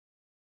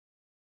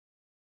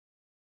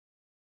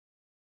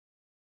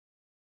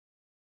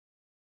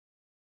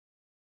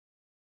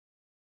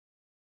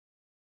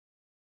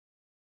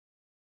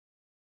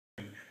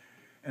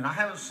And I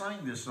haven't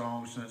sang this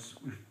song since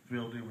we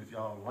filled in with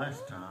y'all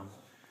last time.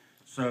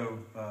 So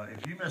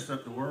if you mess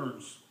up the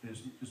words,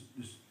 it's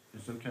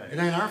okay. It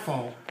ain't our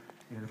fault.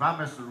 And if I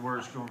mess up the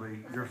words, it's going to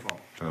be your fault.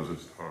 How's it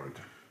start?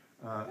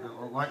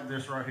 Like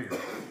this right here.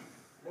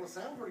 Well, it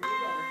sounds pretty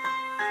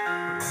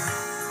good.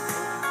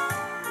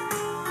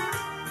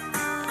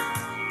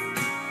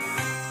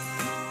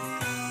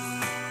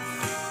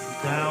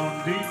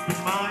 Down deep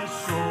in my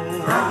soul,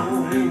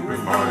 Down deep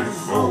in my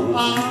soul, a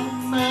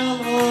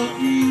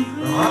melody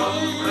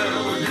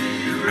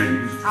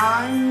raised.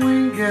 I'm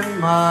winging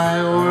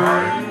my way.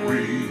 I'm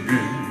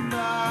winging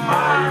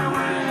my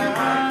way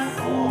back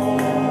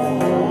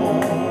home.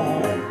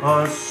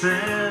 A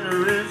sinner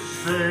is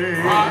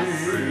saved. A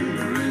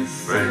sinner is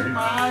saved.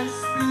 My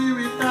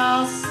spirit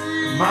now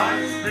sings. My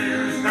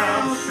spirit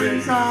now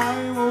sings.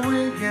 I'm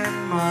winging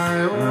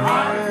my way.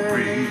 I'm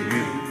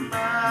winging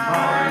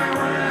my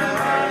way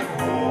back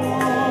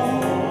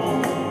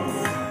home.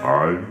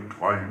 I'm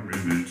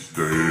climbing each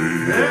day.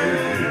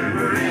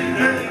 Every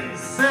day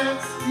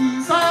since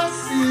Jesus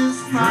is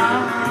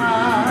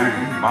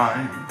mine.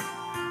 Mine.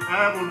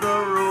 Travel the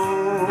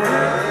road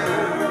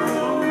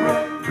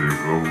To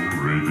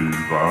glory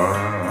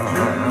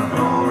divine.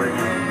 glory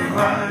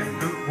divine.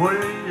 The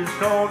way is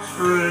called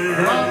straight.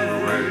 The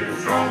way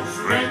is called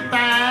straight.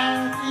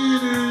 Back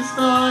it is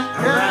the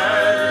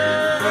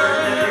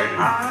gate.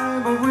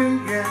 I'm a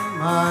winging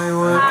my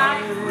way.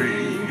 I'm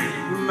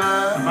winging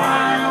my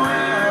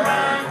way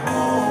back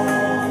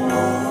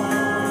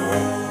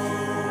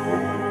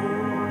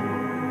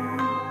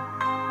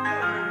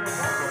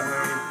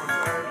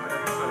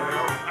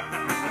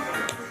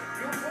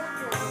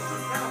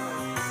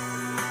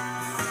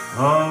A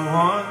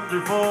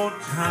wonderful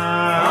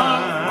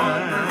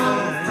time.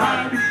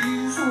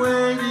 He's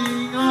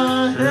waiting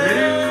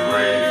ahead.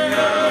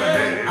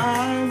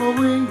 I'm a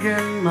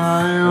winging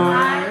my way.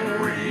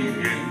 I'm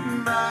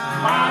winging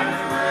my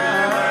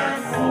way back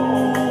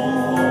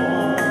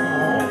home.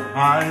 I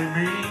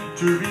mean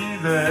to be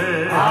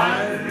there. I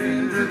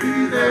mean to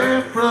be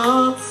there.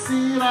 From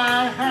sin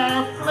I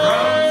have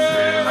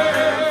fled.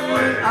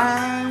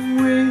 I'm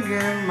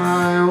winging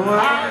my way.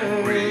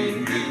 I'm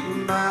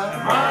winging my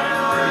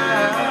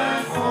way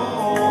back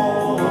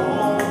home.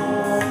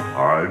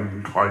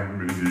 I'm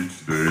climbing each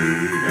day.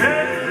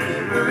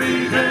 Every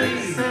day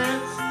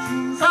since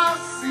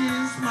Jesus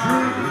is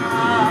mine.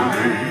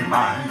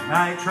 I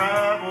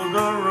travel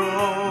the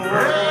road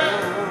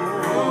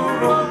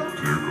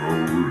To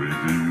glory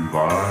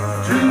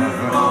divine. to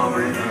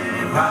glory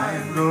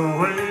divine. The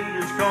way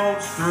is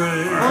called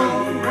straight.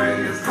 The way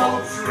is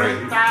called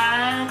straight.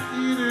 That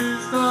it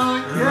is the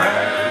That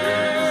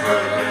is the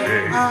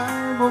gate. gate.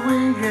 I'm a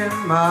winging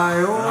my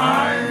way.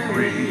 I'm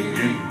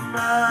winging my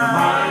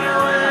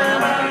way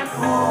back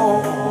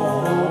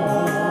home.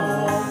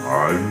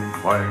 I'm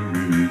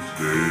climbing each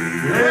day.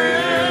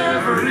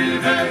 Every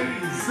day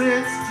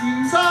since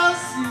Jesus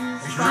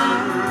is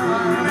mine.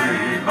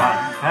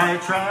 I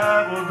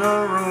travel the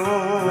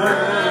road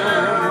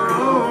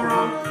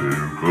To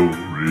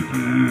glory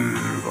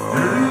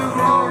divine.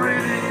 glory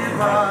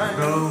divine.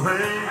 The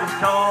way is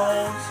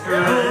called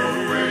straight. The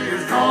way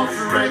is called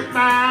straight.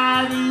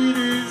 That it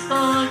is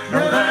the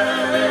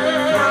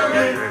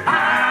gate.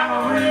 I'm a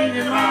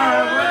winging my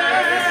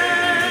way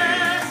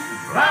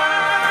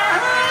back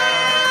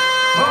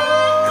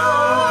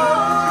home.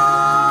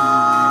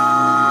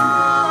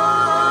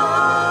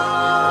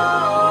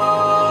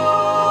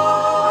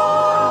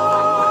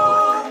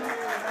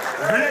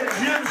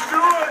 Jim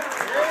Stewart.